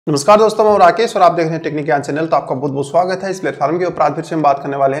नमस्कार दोस्तों, मैं राकेश और आप देख रहे हैं टेक्निक ज्ञान चैनल। तो आपका बहुत बहुत स्वागत है इस प्लेटफॉर्म के ऊपर। आज फिर से हम बात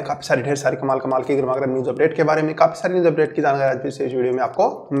करने वाले हैं काफी सारी ढेर सारी कमाल की गर्मागर्म न्यूज अपडेट के बारे में। काफी सारी न्यूज अपडेट की जानकारी आज फिर से इस वीडियो में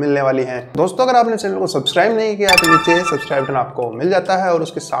आपको मिलने वाली है। दोस्तों, अगर आपने चैनल को सब्सक्राइब नहीं किया तो नीचे सब्सक्राइब बटन आपको मिल जाता है और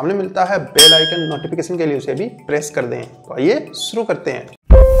उसके सामने मिलता है बेल आइकन, नोटिफिकेशन के लिए उसे भी प्रेस कर दें। तो आइए शुरू करते हैं।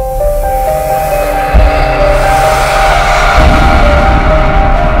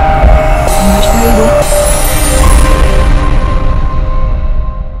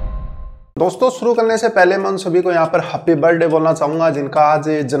 दोस्तों, शुरू करने से पहले मैं उन सभी को यहाँ पर हैप्पी बर्थडे बोलना चाहूँगा जिनका आज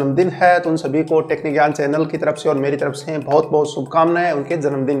जन्मदिन है। तो उन सभी को टेक्निक ज्ञान चैनल की तरफ से और मेरी तरफ से बहुत बहुत शुभकामनाएं उनके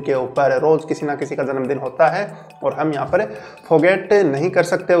जन्मदिन के ऊपर। रोज़ किसी ना किसी का जन्मदिन होता है और हम यहाँ पर फॉरगेट नहीं कर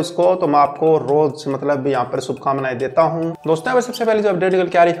सकते उसको, तो मैं आपको रोज़ मतलब यहाँ पर शुभकामनाएं देता हूँ। दोस्तों, अब सबसे पहले जो अपडेट निकल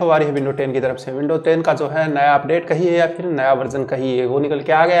के आ रही है वो आ रही है विंडो 10 की तरफ से। विंडो 10 का जो है नया अपडेट कहिए या फिर नया वर्जन कहिए, वो निकल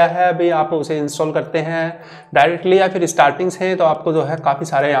के आ गया है। अभी आप उसे इंस्टॉल करते हैं डायरेक्टली या फिर स्टार्टिंग से, तो आपको जो है काफ़ी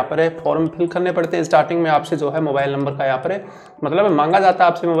सारे यहाँ पर फॉर्म फिल करने पड़ते हैं। स्टार्टिंग में आपसे जो है मोबाइल नंबर का यहाँ पर मतलब मांगा जाता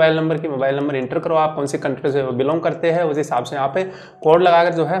है आपसे मोबाइल नंबर इंटर करो, आप कौन सी कंट्री से बिलोंग करते हैं उस हिसाब से यहाँ पे कोड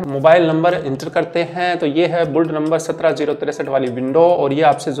लगाकर जो है मोबाइल नंबर इंटर करते हैं। तो ये है बुल्ड नंबर 17063 वाली विंडो और ये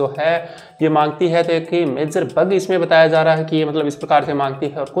आपसे जो है ये मांगती है। तो एक मेजर बग इसमें बताया जा रहा है कि ये मतलब इस प्रकार से मांगती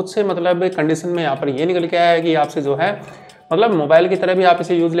है और कुछ से मतलब कंडीशन में यहाँ पर ये निकल के आया है कि आपसे जो है मतलब मोबाइल की तरह भी आप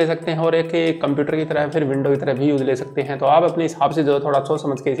इसे यूज़ ले सकते हैं और एक कंप्यूटर की तरह फिर विंडो की तरह भी यूज़ ले सकते हैं। तो आप अपने हिसाब से जो है थोड़ा सोच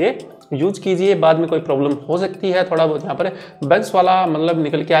समझ के इसे यूज़ कीजिए, बाद में कोई प्रॉब्लम हो सकती है। थोड़ा बहुत यहाँ पर बग्स वाला मतलब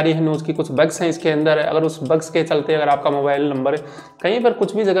निकल के आ रही है न्यूज़ की, कुछ बग्स हैं इसके अंदर। अगर उस बग्स के चलते अगर आपका मोबाइल नंबर कहीं पर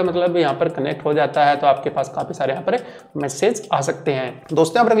कुछ भी जगह मतलब यहाँ पर कनेक्ट हो जाता है तो आपके पास काफ़ी सारे यहाँ पर मैसेज आ सकते हैं।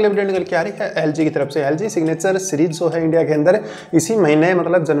 दोस्तों, यहाँ पर अगली अपडेट निकल के आ रही है LG की तरफ से। LG सिग्नेचर सीरीज जो है इंडिया के अंदर इसी महीने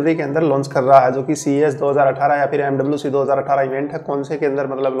मतलब जनवरी के अंदर लॉन्च कर रहा है, जो कि CES 2018 या फिर MWC 2018 इवेंट है। कौन से के अंदर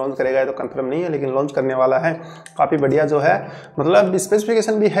मतलब लॉन्च करेगा ये तो कंफर्म नहीं है, लेकिन लॉन्च करने वाला है। काफ़ी बढ़िया जो है मतलब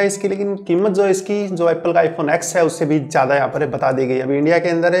स्पेसिफिकेशन भी है इसकी, लेकिन कीमत जो इसकी जो एप्पल का आईफोन X है उससे भी ज़्यादा यहाँ पर बता दी गई। अभी इंडिया के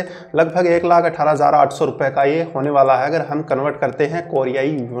अंदर लगभग 1,18,800 रुपये का ये होने वाला है। अगर हम कन्वर्ट करते हैं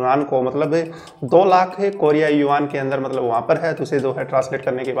कोरियाई युआन को, मतलब 2 लाख कोरियाई युआन के अंदर मतलब वहाँ पर है, तो उसे जो है ट्रांसलेट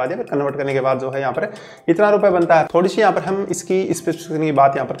करने के बाद या फिर कन्वर्ट करने के बाद जो है यहाँ पर इतना रुपये बनता है। थोड़ी सी यहाँ पर हम इसकी स्पेसिफिकेशन की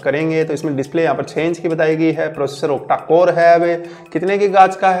बात यहाँ पर करेंगे तो इसमें डिस्प्ले यहाँ पर 6 इंच की बताई गई है। प्रोसेसर ऑक्टा कोर है। अब कितने की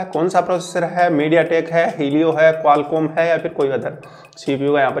गाज का है, कौन सा प्रोसेसर है, मीडियाटेक है, हीलियो है, क्वालकॉम है या फिर कोई अदर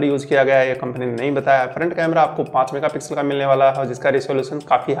CPU का यहाँ पर यूज़ किया गया है, ये कंपनी ने नहीं बताया। फ्रंट कैमरा आपको 5 मेगापिक्सल का मिलने वाला है जिसका रिजोल्यूशन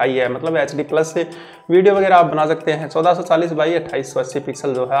काफ़ी हाई है, मतलब HD+ से वीडियो वगैरह आप बना सकते हैं। 1440 बाई 2880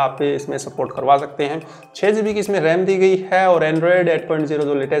 पिक्सल जो है आप इसमें सपोर्ट करवा सकते हैं। 6 GB की इसमें रैम दी गई है और एंड्रॉयड 8.0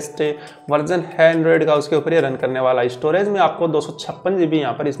 जो लेटेस्ट वर्जन है एंड्रॉयड का उसके ऊपर ये रन करने वाला। स्टोरेज में आपको 256 GB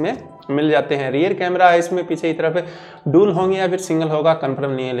यहाँ पर इसमें मिल जाते हैं। रियर कैमरा है इसमें पीछे की तरफ डुअल होंगे या फिर सिंगल होगा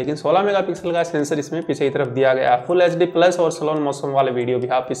कंफर्म नहीं है, लेकिन 16 मेगापिक्सल का सेंसर इसमें पीछे की तरफ दिया गया। फुल HD+ और स्लो मोशन वाले वीडियो भी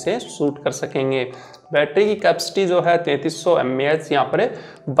आप इससे शूट कर सकेंगे। बैटरी की कैपेसिटी जो है 3300 mAh यहाँ पर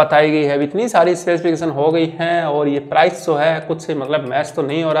बताई गई है। अब इतनी सारी स्पेसिफिकेशन हो गई हैं और ये प्राइस जो है कुछ से मतलब मैच तो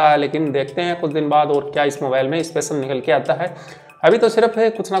नहीं हो रहा है, लेकिन देखते हैं कुछ दिन बाद और क्या इस मोबाइल में स्पेशल निकल के आता है। अभी तो सिर्फ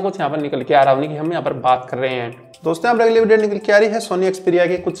कुछ ना कुछ यहाँ पर निकल के आ रहा है कि हम यहाँ पर बात कर रहे हैं। दोस्तों, यहाँ पर अगली अपडेट निकल के आ रही है सोनी Xperia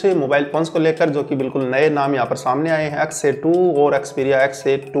के कुछ मोबाइल फोन्स को लेकर, जो कि बिल्कुल नए नाम यहाँ पर सामने आए हैं। XA2 और Xperia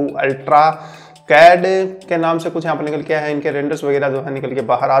XA2 अल्ट्रा कैड के नाम से कुछ यहाँ पर निकल के आए हैं। इनके रेंडर्स वगैरह जो है निकल के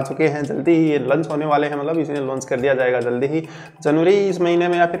बाहर आ चुके हैं। जल्दी ही ये लॉन्च होने वाले हैं, मतलब इसे लॉन्च कर दिया जाएगा जल्दी ही, जनवरी इस महीने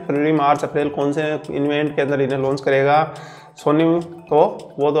में या फिर फरवरी मार्च अप्रैल कौन से इवेंट के अंदर इन्हें लॉन्च करेगा सोनी,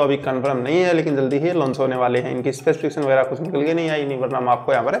 तो वो तो अभी कंफर्म नहीं है, लेकिन जल्दी ही लॉन्च होने वाले हैं। इनकी स्पेसिफिकेशन वगैरह कुछ निकल के नहीं आई, नहीं वरना मैं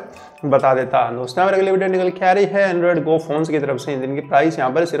आपको यहाँ पर बता देता। दोस्तों, यहाँ पर अगली वीडियो निकल के आ रही है एंड्रॉयड गो फोन्स की तरफ से, जिनकी प्राइस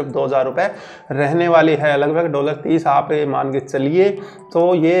यहाँ पर सिर्फ 2000 रुपये रहने वाली है, लगभग $30 आप मान के चलिए।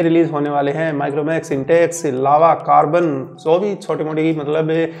 तो ये रिलीज होने वाले हैं। माइक्रोमैक्स, इंटेक्स, लावा, कार्बन जो भी छोटी मोटी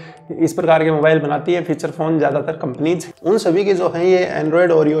मतलब इस प्रकार के मोबाइल बनाती है फीचर फोन ज़्यादातर कंपनीज, उन सभी के जो हैं ये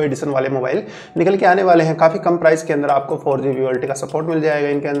एंड्रॉयड ओरियो एडिशन वाले मोबाइल निकल के आने वाले हैं। काफ़ी कम प्राइस के अंदर आपको 4G VoLTE का सपोर्ट मिल जाएगा।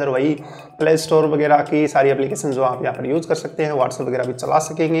 इनके अंदर वही प्ले स्टोर वगैरह की सारी एप्लीकेशन जो आप यहाँ पर यूज़ कर सकते हैं, व्हाट्सएप वगैरह भी चला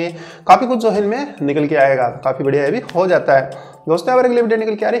सकेंगे। काफ़ी कुछ जो है इनमें निकल के आएगा, काफ़ी बढ़िया ये भी हो जाता है। दोस्तों, यहाँ पर अगली वीडियो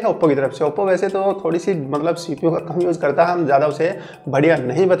निकल के आ रही है ओप्पो की तरफ से। ओप्पो वैसे तो थोड़ी सी मतलब CPU का कम यूज़ करता है, हम ज़्यादा उसे बढ़िया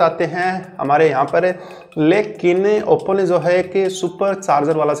नहीं बताते हैं हमारे यहाँ पर, लेकिन ओप्पो ने जो है एक सुपर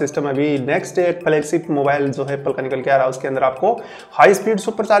चार्जर वाला सिस्टम अभी नेक्स्ट फ्लैगशिप मोबाइल जो है एप्पल का निकल के आ रहा है, उसके अंदर आपको हाई स्पीड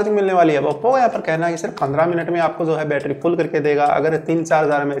सुपर चार्जिंग मिलने वाली है। ओप्पो यहाँ पर कहना है कि सिर्फ 15 मिनट में आपको जो है बैटरी फुल करके देगा। अगर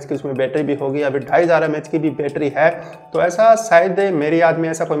 3-4 mAh की उसमें बैटरी भी होगी, अभी 2500 mAh की भी बैटरी है, तो ऐसा शायद मेरी याद में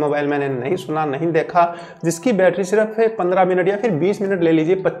ऐसा कोई मोबाइल मैंने नहीं सुना नहीं देखा जिसकी बैटरी सिर्फ 15 मिनट या फिर 20 मिनट ले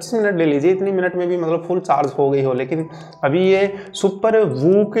लीजिए, 25 मिनट ले लीजिए, इतनी मिनट में भी मतलब फुल चार्ज हो गई हो। लेकिन अभी ये सुपर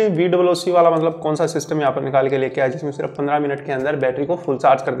वूक VOOC वाला मतलब कौन सा सिस्टम यहाँ पर निकाल के लेके आया जिसमें सिर्फ 15 मिनट के अंदर बैटरी को फुल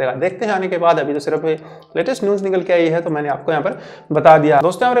चार्ज कर देगा। देखते हैं आने के बाद, अभी तो सिर्फ लेटेस्ट न्यूज़ निकल के आई है तो मैंने आपको यहाँ पर बता दिया।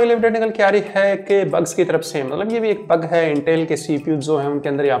 दोस्तों यहाँ पर अगली अपडेट निकल के आ रही है कि बग्स की तरफ से, मतलब ये भी एक बग है इंटेल के CPU जो है उनके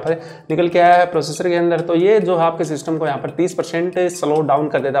अंदर यहाँ पर निकल के आया है प्रोसेसर के अंदर। तो ये जो आपके सिस्टम को यहाँ पर 30% स्लो डाउन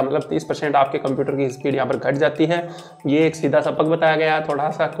कर देता है, मतलब 30% आपके कंप्यूटर की स्पीड यहाँ पर घट जाती है। ये एक सीधा सा बग बताया गया है, थोड़ा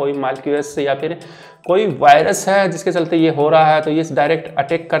सा कोई माइक्रोवेव्स या फिर कोई वायरस है जिसके चलते ये हो रहा है। तो ये डायरेक्ट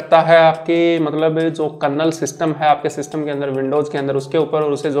अटैक करता है आपके मतलब जो कर्नल सिस्टम है आपके सिस्टम के अंदर, विंडोज़ के अंदर, उसके ऊपर,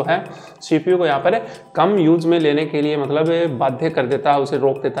 और उसे जो है CPU को यहाँ पर कम यूज में लेने के लिए मतलब बाध्य कर देता है, उसे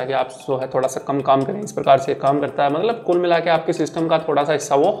रोक देता है कि आप जो है थोड़ा सा कम काम करें। इस प्रकार से काम करता है, मतलब कुल मिला के आपके सिस्टम का थोड़ा सा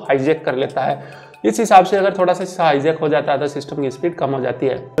हिस्सा वो हाईजैक कर लेता है। इस हिसाब से अगर थोड़ा सा हिस्सा हाईजैक हो जाता है तो सिस्टम की स्पीड कम हो जाती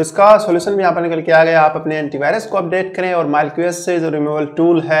है। तो इसका सोल्यूशन भी यहाँ पर निकल के आ गया। आप अपने एंटीवायरस को अपडेट करें और माइक्रोवेव्स से जो रिमूवल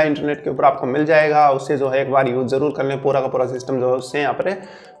टूल है इंटरनेट के ऊपर आपको मिल जाएगा, उससे जो है एक बार यूज जरूर कर लें। पूरा का पूरा सिस्टम जो है उससे यहाँ पर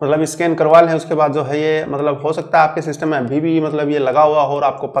मतलब स्कैन करवा लें। उसके बाद जो है ये मतलब हो सकता है आपके सिस्टम में अभी भी मतलब ये लगा हुआ हो और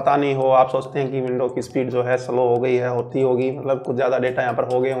आपको पता नहीं हो, आप सोचते हैं कि विंडो की स्पीड जो है स्लो हो गई है, होती होगी, मतलब कुछ ज़्यादा डेटा यहाँ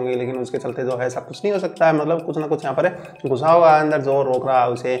पर हो गए होंगे, लेकिन उसके चलते जो है ऐसा कुछ नहीं हो सकता है। मतलब कुछ ना कुछ यहाँ पर घुसा हुआ है अंदर जो रोक रहा है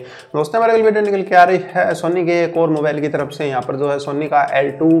उसे। दोस्तों हमारे वीडियो निकल के आ रही है सोनी के एक और मोबाइल की तरफ से। यहाँ पर जो है सोनी का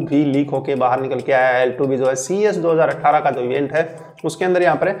L2 भी लीक होके बाहर निकल के आया है। L2 भी जो है CES 2018 का जो इवेंट है उसके अंदर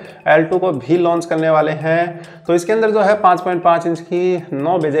यहाँ पर L2 को भी लॉन्च करने वाले हैं। तो इसके अंदर जो है 5.5 इंच की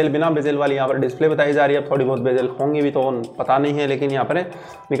 9 बेजेल बिना बेजेल वाली यहाँ पर डिस्प्ले बताई जा रही है। थोड़ी बहुत बेजेल होंगी भी तो पता नहीं है, लेकिन यहाँ पर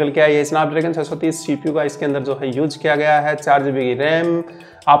निकल के आई है। स्नैपड्रैगन 630 CPU का इसके अंदर जो है यूज किया गया है। 4 GB की रैम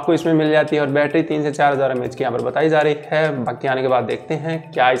आपको इसमें मिल जाती है और बैटरी 3 से 4000 mAh की यहाँ पर बताई जा रही है। बाकी आने के बाद देखते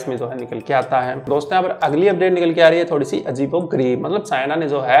हैं क्या इसमें जो है निकल के आता है। दोस्तों यहाँ पर अगली अपडेट निकल के आ रही है थोड़ी सी अजीबोगरीब, मतलब चाइना ने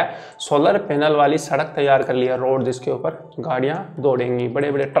जो है सोलर पैनल वाली सड़क तैयार कर ली है, रोड जिसके ऊपर गाड़ियाँ दौड़ेंगी,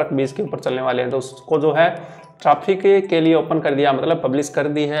 बड़े बड़े ट्रक भी इसके ऊपर चलने वाले हैं। तो उसको जो है ट्रैफिक के लिए ओपन कर दिया, मतलब पब्लिश कर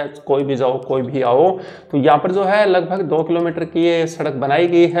दी है, कोई भी जाओ कोई भी आओ। तो यहाँ पर जो है लगभग 2 किलोमीटर की ये सड़क बनाई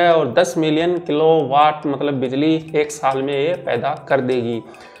गई है और 10 मिलियन किलोवाट मतलब बिजली एक साल में ये पैदा कर देगी।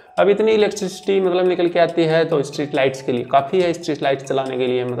 अब इतनी इलेक्ट्रिसिटी मतलब निकल के आती है तो स्ट्रीट लाइट्स के लिए काफ़ी है, स्ट्रीट लाइट्स चलाने के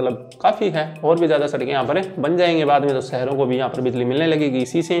लिए मतलब काफ़ी है। और भी ज़्यादा सड़कें यहाँ पर बन जाएंगे बाद में तो शहरों को भी यहाँ पर बिजली मिलने लगेगी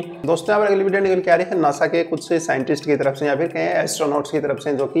इसी से। दोस्तों यहाँ पर अगली वीडियो निकल के आ रही है नासा के कुछ साइंटिस्ट की तरफ से या फिर कहें एस्ट्रोनॉट्स की तरफ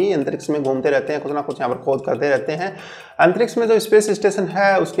से, जो कि अंतरिक्ष में घूमते रहते हैं, कुछ ना कुछ यहाँ पर खोज करते रहते हैं। अंतरिक्ष में जो स्पेस स्टेशन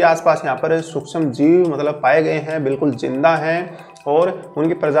है उसके आसपास यहाँ पर सूक्ष्म जीव मतलब पाए गए हैं, बिल्कुल जिंदा हैं और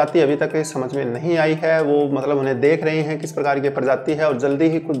उनकी प्रजाति अभी तक समझ में नहीं आई है। वो मतलब उन्हें देख रहे हैं किस प्रकार की प्रजाति है और जल्दी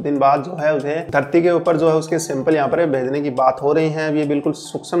ही कुछ दिन बाद जो है उन्हें धरती के ऊपर जो है उसके सैंपल यहाँ पर भेजने की बात हो रही है। ये बिल्कुल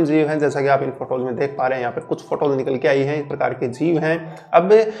सूक्ष्म जीव हैं, जैसा कि आप इन फोटोज में देख पा रहे हैं। यहाँ पर कुछ फोटोज निकल के आई हैं, इस प्रकार के जीव हैं।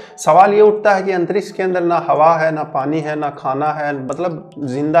 अब सवाल ये उठता है कि अंतरिक्ष के अंदर ना हवा है, ना पानी है, ना खाना है, मतलब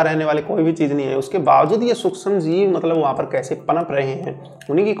जिंदा रहने वाली कोई भी चीज़ नहीं है। उसके बावजूद ये सूक्ष्म जीव मतलब वहाँ पर कैसे पनप रहे हैं,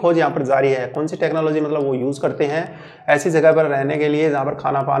 उन्हीं की खोज यहाँ पर जारी है। कौन सी टेक्नोलॉजी मतलब वो यूज़ करते हैं ऐसी जगह पर रहने के लिए जहाँ पर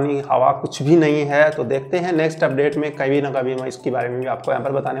खाना पानी हवा कुछ भी नहीं है। तो देखते हैं नेक्स्ट अपडेट में कभी ना कभी मैं इसके बारे में भी आपको यहाँ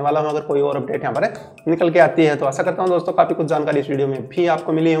पर बताने वाला हूँ, अगर कोई और अपडेट यहाँ पर निकल के आती है। तो आशा करता हूँ दोस्तों काफ़ी कुछ जानकारी इस वीडियो में भी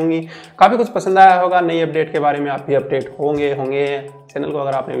आपको मिली होंगी, काफ़ी कुछ पसंद आया होगा। नई अपडेट के बारे में आप भी अपडेट होंगे। चैनल को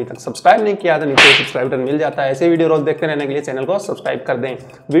अगर आपने अभी तक सब्सक्राइब नहीं किया तो नीचे सब्सक्राइब बटन मिल जाता है। ऐसे वीडियो रोज देखते रहने के लिए चैनल को सब्सक्राइब कर दें।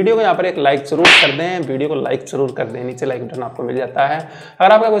 वीडियो को यहाँ पर एक लाइक जरूर कर दें, वीडियो को लाइक जरूर कर दें, नीचे लाइक बटन आपको मिल जाता है।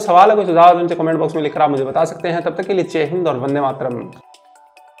 अगर आपका कोई सवाल है, कोई सुझाव है, नीचे कमेंट बॉक्स में लिखकर आप मुझे बता सकते हैं। तब तक के लिए जय हिंद और वंदे मातरम।